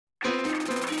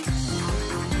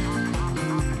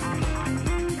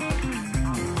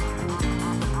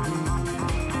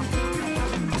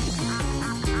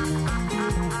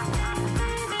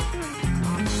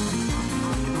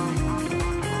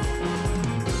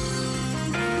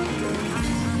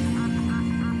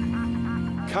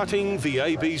cutting the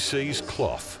ABC's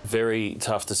cloth. Very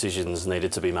tough decisions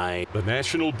needed to be made. The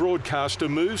national broadcaster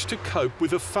moves to cope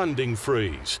with a funding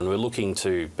freeze. And we're looking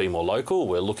to be more local,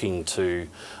 we're looking to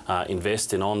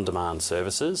invest in on-demand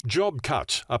services. Job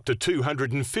cuts up to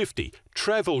 250,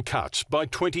 travel cuts by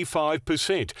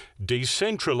 25%,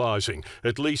 decentralising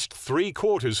at least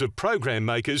 3/4 of program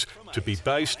makers to be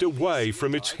based away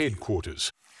from its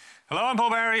headquarters. Hello, I'm Paul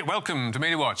Barry. Welcome to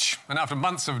Media Watch. And after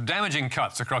months of damaging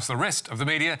cuts across the rest of the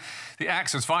media, the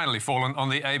axe has finally fallen on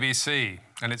the ABC.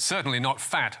 And it's certainly not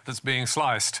fat that's being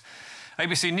sliced.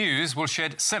 ABC News will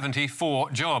shed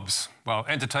 74 jobs, while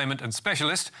entertainment and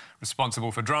specialist, responsible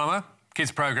for drama,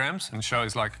 kids' programmes and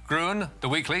shows like Gruen, The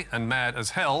Weekly and Mad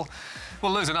as Hell,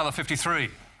 will lose another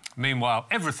 53. Meanwhile,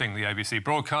 everything the ABC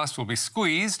broadcasts will be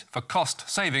squeezed for cost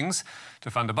savings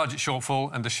to fund a budget shortfall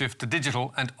and the shift to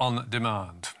digital and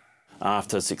on-demand.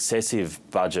 After successive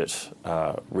budget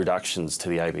reductions to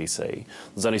the ABC,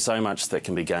 there's only so much that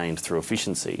can be gained through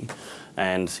efficiency,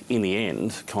 and in the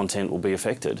end, content will be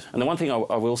affected. And the one thing I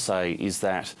will say is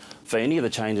that for any of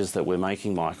the changes that we're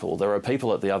making, Michael, there are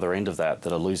people at the other end of that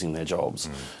are losing their jobs.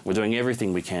 We're doing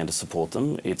everything we can to support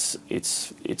them.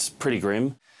 It's pretty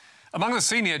grim. Among the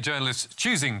senior journalists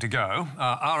choosing to go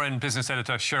are RN business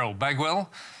editor Cheryl Bagwell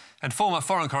and former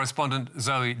foreign correspondent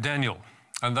Zoe Daniel.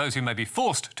 And those who may be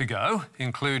forced to go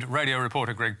include radio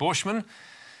reporter Greg Borschmann,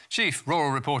 chief rural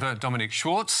reporter Dominic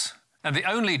Schwartz, and the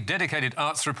only dedicated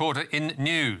arts reporter in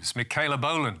news, Michaela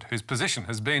Boland, whose position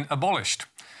has been abolished.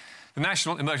 The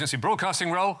National Emergency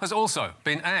Broadcasting role has also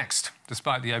been axed,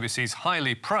 despite the ABC's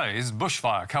highly praised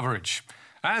bushfire coverage,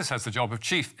 as has the job of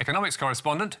chief economics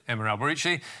correspondent Emma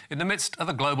Alberici in the midst of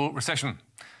a global recession.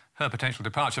 Her potential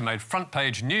departure made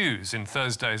front-page news in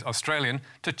Thursday's Australian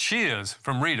to cheers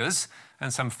from readers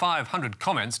and some 500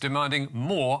 comments demanding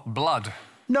more blood.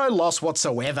 No loss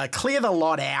whatsoever. Clear the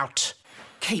lot out.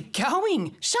 Keep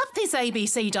going. Shut this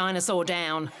ABC dinosaur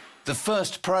down. The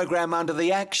first program under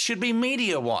the axe should be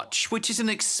Media Watch, which is an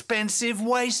expensive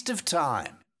waste of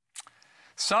time.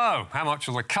 So, how much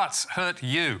will the cuts hurt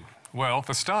you? Well,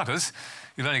 for starters,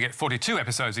 you'll only get 42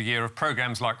 episodes a year of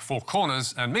programmes like Four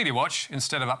Corners and Media Watch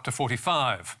instead of up to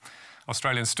 45.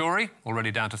 Australian Story,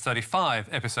 already down to 35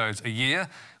 episodes a year,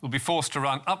 will be forced to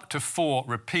run up to 4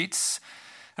 repeats.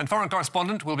 And Foreign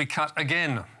Correspondent will be cut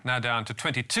again, now down to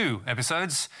 22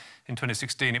 episodes. In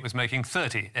 2016, it was making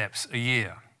 30 eps a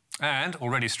year. And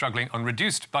already struggling on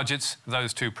reduced budgets,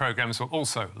 those two programmes will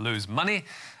also lose money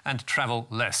and travel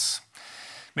less.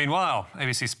 Meanwhile,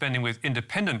 ABC spending with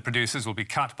independent producers will be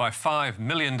cut by $5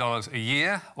 million a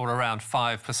year, or around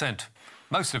 5%.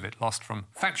 Most of it lost from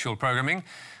factual programming,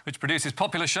 which produces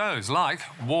popular shows like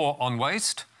War on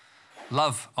Waste,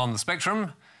 Love on the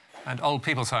Spectrum and Old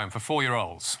People's Home for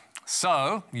 4-year-olds.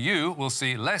 So you will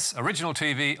see less original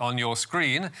TV on your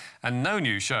screen and no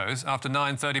new shows after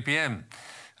 9:30 p.m.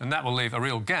 And that will leave a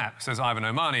real gap, says Ivan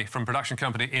Omani from production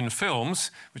company In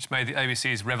Films, which made the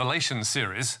ABC's Revelation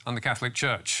series on the Catholic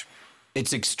Church.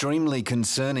 It's extremely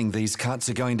concerning these cuts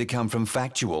are going to come from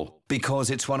factual, because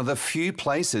it's one of the few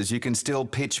places you can still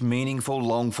pitch meaningful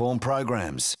long-form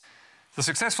programs. The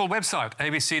successful website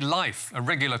ABC Life, a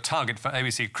regular target for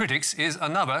ABC critics, is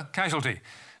another casualty.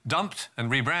 Dumped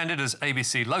and rebranded as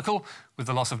ABC Local, with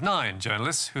the loss of 9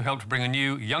 journalists who helped bring a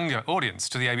new, younger audience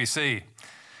to the ABC.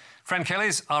 Fran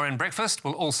Kelly's RN Breakfast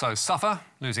will also suffer,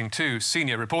 losing 2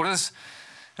 senior reporters.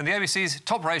 And the ABC's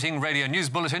top-rating radio news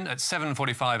bulletin at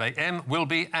 7:45 a.m. will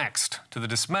be axed, to the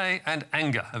dismay and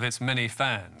anger of its many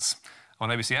fans. On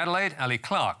ABC Adelaide, Ali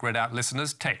Clark read out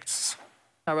listeners' texts.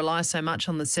 I rely so much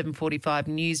on the 7:45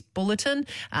 news bulletin.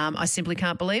 I simply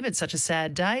can't believe it's such a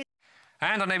sad day.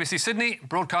 And on ABC Sydney,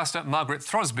 broadcaster Margaret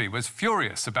Throsby was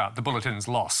furious about the bulletin's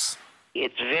loss.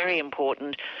 It's very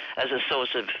important as a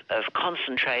source of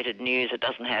concentrated news. It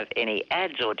doesn't have any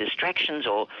ads or distractions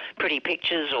or pretty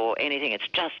pictures or anything. It's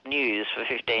just news for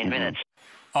 15 minutes.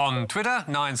 On Twitter,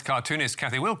 Nine's cartoonist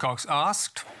Kathy Wilcox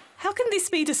asked, "How can this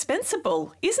be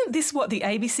dispensable? Isn't this what the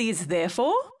ABC is there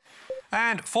for?"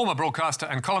 And former broadcaster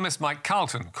and columnist Mike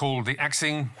Carlton called the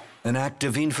axing an act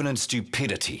of infinite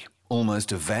stupidity,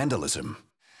 almost of vandalism.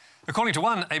 According to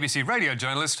one ABC radio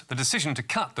journalist, the decision to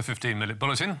cut the 15-minute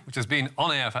bulletin, which has been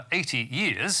on air for 80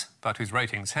 years, but whose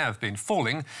ratings have been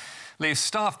falling, leaves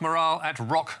staff morale at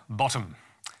rock bottom.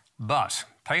 But,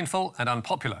 painful and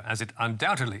unpopular as it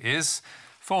undoubtedly is,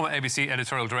 former ABC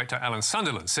editorial director Alan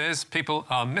Sunderland says people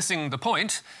are missing the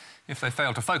point if they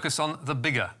fail to focus on the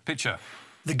bigger picture.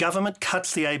 The government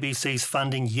cuts the ABC's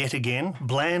funding yet again,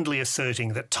 blandly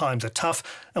asserting that times are tough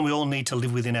and we all need to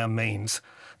live within our means.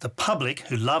 The public,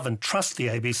 who love and trust the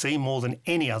ABC more than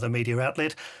any other media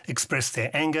outlet, express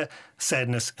their anger,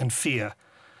 sadness and fear.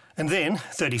 And then,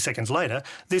 30 seconds later,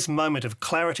 this moment of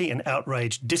clarity and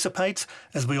outrage dissipates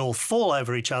as we all fall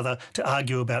over each other to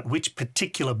argue about which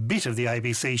particular bit of the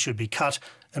ABC should be cut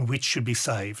and which should be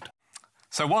saved.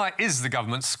 So why is the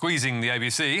government squeezing the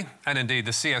ABC, and indeed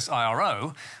the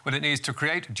CSIRO, when it needs to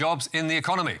create jobs in the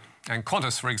economy? And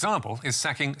Qantas, for example, is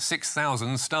sacking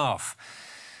 6,000 staff.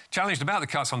 Challenged about the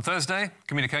cuts on Thursday,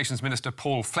 Communications Minister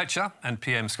Paul Fletcher and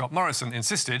PM Scott Morrison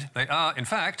insisted they are, in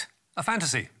fact, a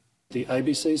fantasy. The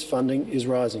ABC's funding is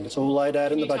rising. It's all laid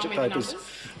out in the budget papers.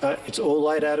 It's all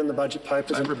laid out in the budget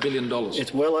papers. Over $1 billion.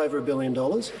 It's well over $1 billion.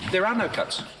 There are no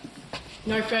cuts.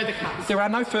 No further cuts. There are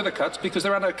no further cuts because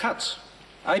there are no cuts.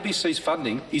 ABC's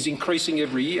funding is increasing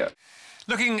every year.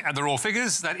 Looking at the raw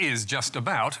figures, that is just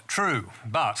about true.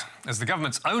 But, as the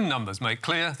government's own numbers make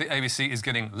clear, the ABC is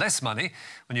getting less money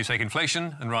when you take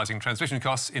inflation and rising transmission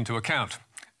costs into account.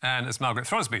 And as Margaret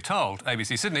Throsby told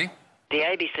ABC Sydney, the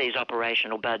ABC's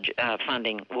operational budget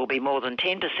funding will be more than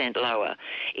 10% lower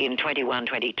in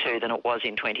 21-22 than it was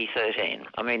in 2013.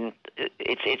 I mean,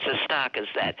 it's as stark as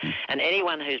that. And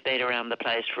anyone who's been around the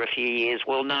place for a few years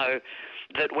will know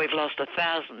that we've lost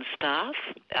 1,000 staff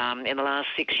in the last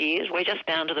 6 years. We're just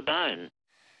down to the bone.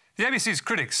 The ABC's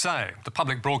critics say the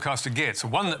public broadcaster gets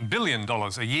 $1 billion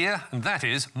a year, and that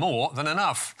is more than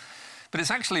enough. But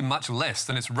it's actually much less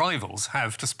than its rivals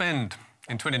have to spend.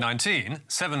 In 2019,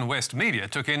 Seven West Media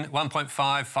took in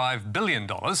 $1.55 billion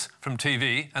from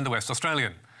TV and the West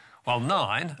Australian, while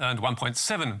Nine earned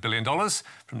 $1.7 billion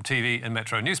from TV and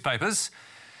Metro newspapers.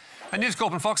 And News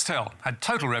Corp and Foxtel had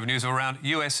total revenues of around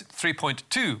US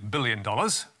 $3.2 billion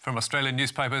from Australian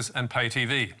newspapers and pay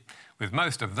TV, with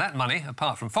most of that money,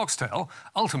 apart from Foxtel,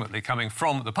 ultimately coming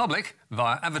from the public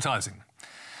via advertising.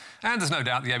 And there's no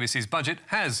doubt the ABC's budget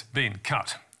has been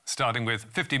cut, starting with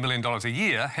 $50 million a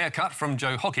year haircut from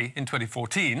Joe Hockey in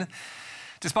 2014,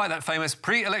 despite that famous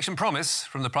pre-election promise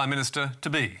from the Prime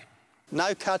Minister-to-be.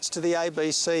 No cuts to the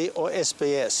ABC or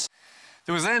SBS.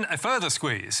 There was then a further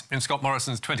squeeze in Scott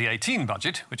Morrison's 2018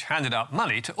 budget, which handed out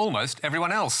money to almost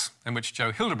everyone else, and which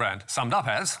Joe Hildebrand summed up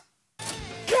as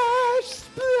Cash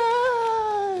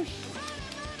splash!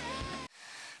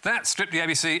 That stripped the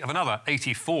ABC of another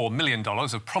 $84 million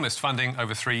of promised funding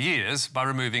over 3 years by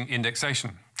removing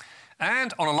indexation.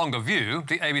 And on a longer view,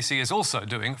 the ABC is also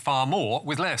doing far more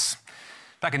with less.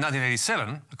 Back in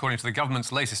 1987, according to the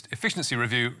government's latest efficiency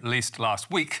review released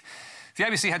last week, the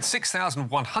ABC had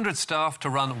 6,100 staff to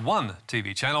run 1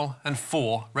 TV channel and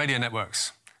 4 radio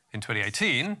networks. In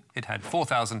 2018, it had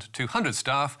 4,200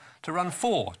 staff to run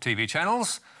 4 TV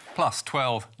channels, plus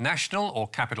 12 national or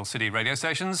capital city radio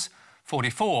stations,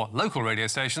 44 local radio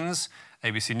stations,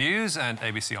 ABC News and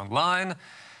ABC Online,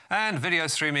 and video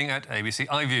streaming at ABC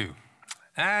iView.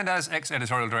 And as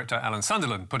ex-editorial director Alan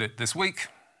Sunderland put it this week,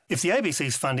 if the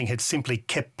ABC's funding had simply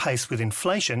kept pace with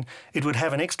inflation, it would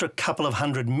have an extra couple of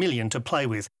 $100 million to play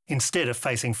with, instead of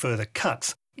facing further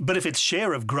cuts. But if its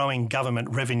share of growing government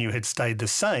revenue had stayed the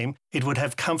same, it would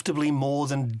have comfortably more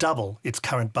than double its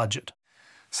current budget.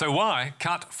 So why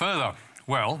cut further?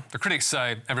 Well, the critics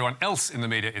say everyone else in the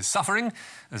media is suffering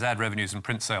as ad revenues and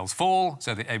print sales fall,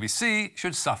 so the ABC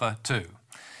should suffer too.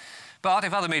 But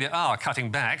if other media are cutting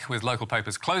back, with local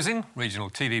papers closing, regional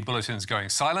TV bulletins going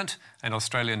silent, and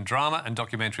Australian drama and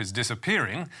documentaries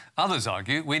disappearing, others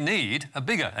argue we need a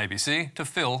bigger ABC to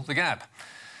fill the gap.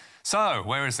 So,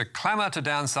 where is the clamour to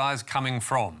downsize coming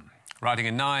from? Writing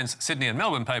in Nine's Sydney and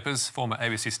Melbourne papers, former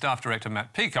ABC staff director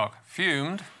Matt Peacock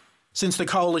fumed. Since the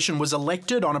coalition was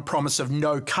elected on a promise of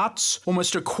no cuts,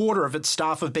 almost a quarter of its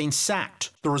staff have been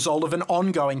sacked, the result of an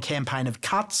ongoing campaign of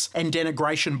cuts and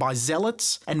denigration by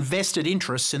zealots and vested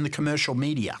interests in the commercial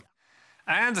media.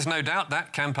 And there's no doubt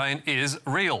that campaign is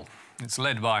real. It's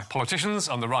led by politicians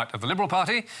on the right of the Liberal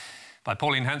Party, by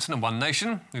Pauline Hanson and One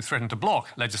Nation, who threatened to block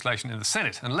legislation in the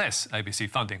Senate unless ABC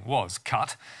funding was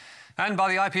cut, and by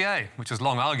the IPA, which has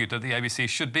long argued that the ABC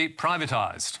should be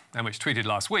privatised, and which tweeted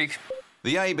last week,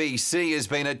 the ABC has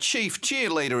been a chief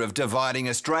cheerleader of dividing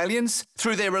Australians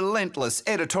through their relentless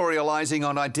editorialising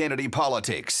on identity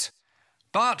politics.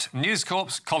 But News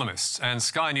Corp's columnists and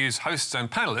Sky News hosts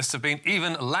and panellists have been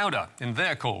even louder in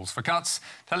their calls for cuts,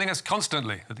 telling us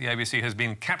constantly that the ABC has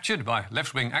been captured by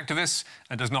left-wing activists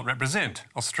and does not represent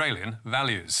Australian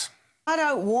values. I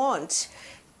don't want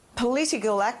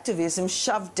political activism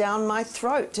shoved down my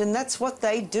throat, and that's what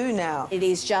they do now. It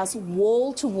is just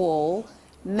wall-to-wall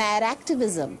mad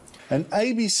activism. And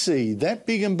ABC, that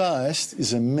big and biased,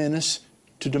 is a menace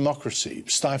to democracy,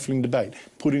 stifling debate,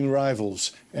 putting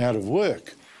rivals out of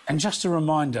work. And just a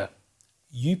reminder,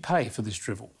 you pay for this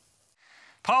drivel.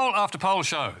 Poll after poll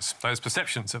shows those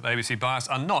perceptions of ABC bias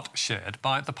are not shared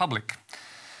by the public.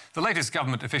 The latest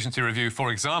government efficiency review,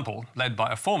 for example, led by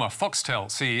a former Foxtel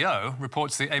CEO,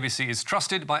 reports the ABC is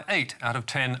trusted by 8 out of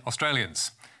 10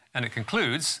 Australians. And it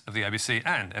concludes, of the ABC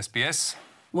and SBS,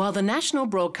 while the national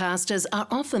broadcasters are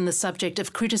often the subject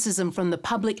of criticism from the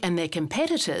public and their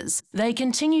competitors, they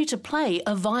continue to play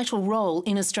a vital role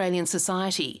in Australian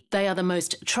society. They are the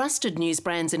most trusted news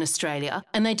brands in Australia,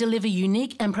 and they deliver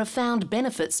unique and profound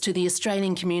benefits to the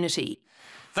Australian community.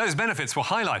 Those benefits were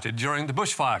highlighted during the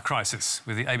bushfire crisis,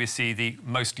 with the ABC the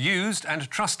most used and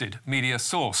trusted media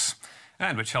source,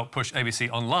 and which helped push ABC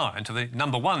Online to the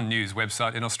 #1 news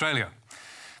website in Australia.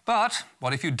 But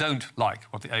what if you don't like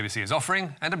what the ABC is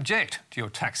offering and object to your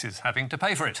taxes having to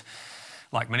pay for it?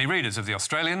 Like many readers of The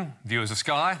Australian, viewers of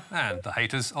Sky and the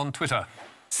haters on Twitter.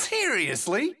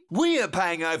 Seriously? We are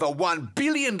paying over $1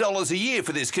 billion a year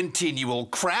for this continual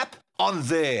crap on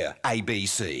their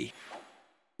ABC.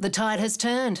 The tide has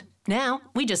turned. Now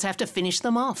we just have to finish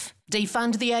them off.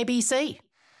 Defund the ABC.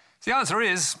 The answer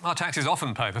is our taxes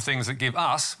often pay for things that give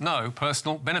us no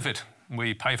personal benefit.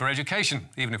 We pay for education,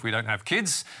 even if we don't have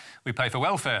kids. We pay for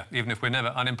welfare, even if we're never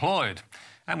unemployed.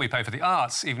 And we pay for the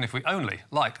arts, even if we only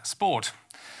like sport.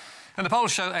 And the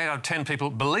polls show 8 out of 10 people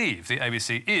believe the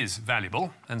ABC is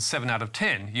valuable, and 7 out of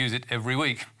 10 use it every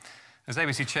week. As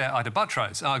ABC Chair Ita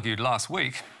Buttrose argued last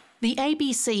week, the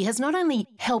ABC has not only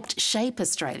helped shape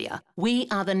Australia, we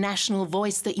are the national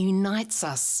voice that unites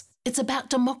us. It's about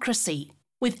democracy.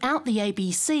 Without the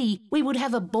ABC, we would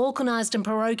have a balkanised and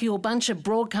parochial bunch of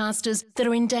broadcasters that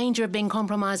are in danger of being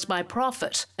compromised by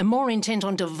profit and more intent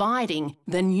on dividing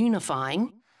than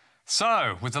unifying.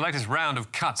 So, with the latest round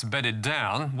of cuts bedded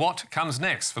down, what comes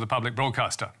next for the public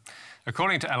broadcaster?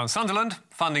 According to Alan Sunderland,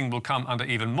 funding will come under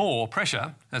even more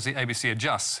pressure as the ABC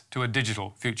adjusts to a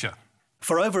digital future.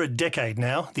 For over a decade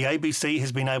now, the ABC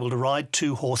has been able to ride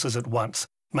 2 horses at once,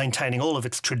 maintaining all of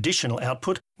its traditional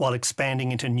output while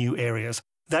expanding into new areas.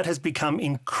 That has become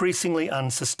increasingly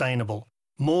unsustainable.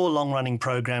 More long-running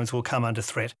programs will come under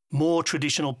threat. More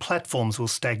traditional platforms will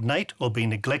stagnate or be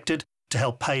neglected to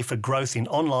help pay for growth in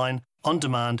online,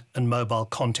 on-demand and mobile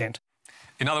content.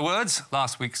 In other words,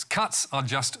 last week's cuts are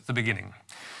just the beginning.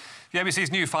 The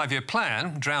ABC's new 5-year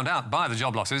plan, drowned out by the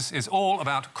job losses, is all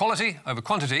about quality over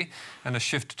quantity and a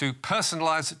shift to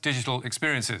personalised digital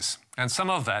experiences. And some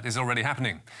of that is already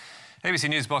happening. ABC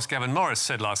News boss Gavin Morris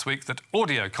said last week that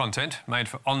audio content made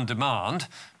for on-demand,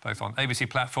 both on ABC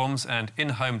platforms and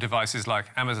in-home devices like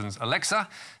Amazon's Alexa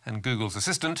and Google's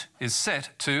Assistant, is set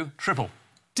to triple.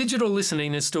 Digital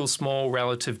listening is still small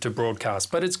relative to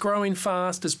broadcast, but it's growing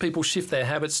fast as people shift their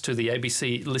habits to the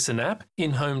ABC Listen app,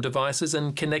 in-home devices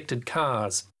and connected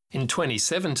cars. In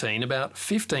 2017, about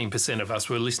 15% of us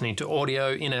were listening to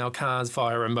audio in our cars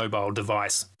via a mobile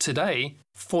device. Today,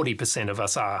 40% of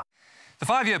us are. The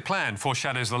 5-year plan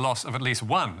foreshadows the loss of at least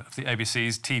one of the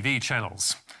ABC's TV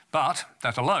channels. But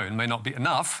that alone may not be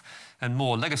enough, and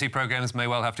more legacy programmes may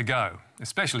well have to go,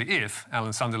 especially if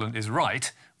Alan Sunderland is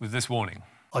right with this warning.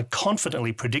 I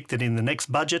confidently predict that in the next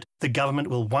budget, the government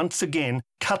will once again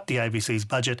cut the ABC's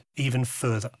budget even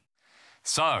further.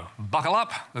 So, buckle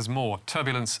up, there's more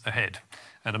turbulence ahead,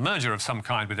 and a merger of some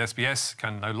kind with SBS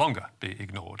can no longer be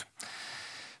ignored.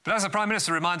 But as the Prime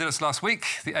Minister reminded us last week,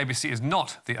 the ABC is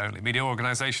not the only media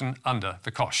organisation under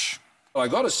the cosh. I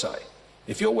got to say,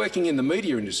 if you're working in the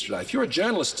media industry today, if you're a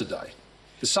journalist today,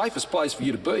 the safest place for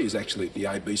you to be is actually at the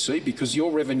ABC, because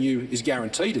your revenue is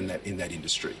guaranteed in that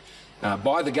industry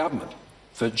by the government.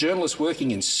 For journalists working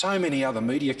in so many other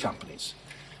media companies,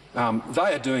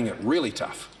 they are doing it really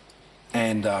tough.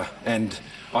 And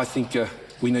I think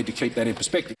we need to keep that in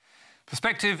perspective.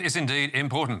 Perspective is indeed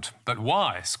important, but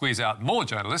why squeeze out more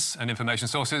journalists and information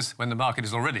sources when the market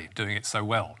is already doing it so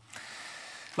well?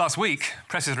 Last week,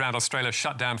 presses around Australia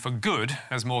shut down for good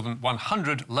as more than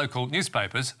 100 local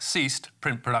newspapers ceased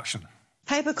print production.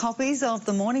 Paper copies of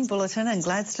the Morning Bulletin and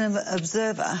Gladstone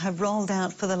Observer have rolled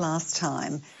out for the last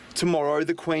time. Tomorrow,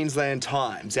 the Queensland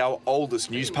Times, our oldest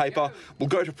newspaper, will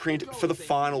go to print for the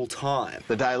final time.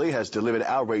 The Daily has delivered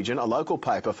our region a local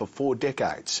paper for 4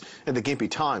 decades, and the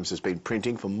Gympie Times has been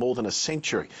printing for more than a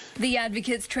century. The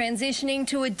Advocate's transitioning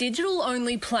to a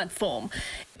digital-only platform.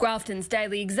 Grafton's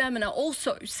Daily Examiner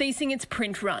also ceasing its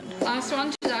print run. Last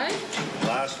one today.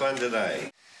 Last one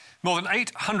today. More than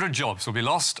 800 jobs will be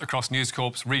lost across News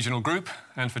Corp's regional group,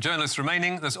 and for journalists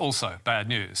remaining, there's also bad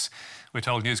news. We're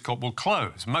told News Corp will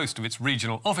close most of its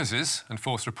regional offices and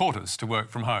force reporters to work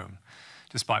from home.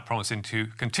 Despite promising to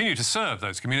continue to serve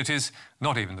those communities,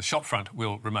 not even the shopfront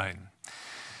will remain.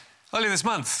 Earlier this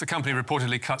month, the company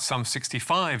reportedly cut some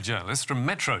 65 journalists from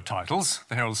Metro titles,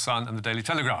 the Herald Sun and the Daily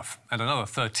Telegraph, and another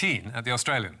 13 at the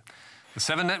Australian. The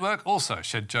Seven Network also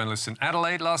shed journalists in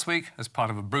Adelaide last week as part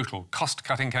of a brutal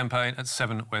cost-cutting campaign at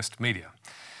 7 West Media.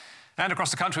 And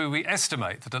across the country, we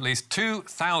estimate that at least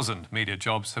 2,000 media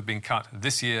jobs have been cut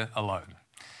this year alone.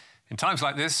 In times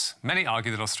like this, many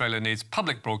argue that Australia needs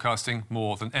public broadcasting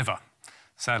more than ever.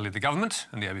 Sadly, the government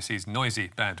and the ABC's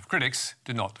noisy band of critics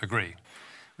do not agree.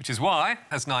 Which is why,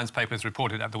 as Nine's papers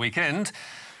reported at the weekend,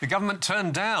 the government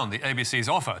turned down the ABC's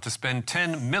offer to spend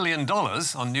 $10 million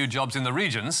on new jobs in the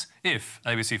regions if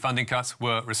ABC funding cuts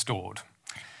were restored.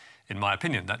 In my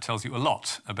opinion, that tells you a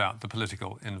lot about the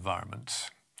political environment.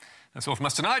 That's all from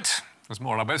us tonight. There's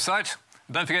more on our website.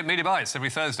 And don't forget Media Bites every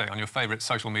Thursday on your favourite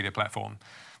social media platform.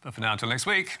 But for now, until next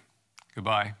week,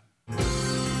 goodbye.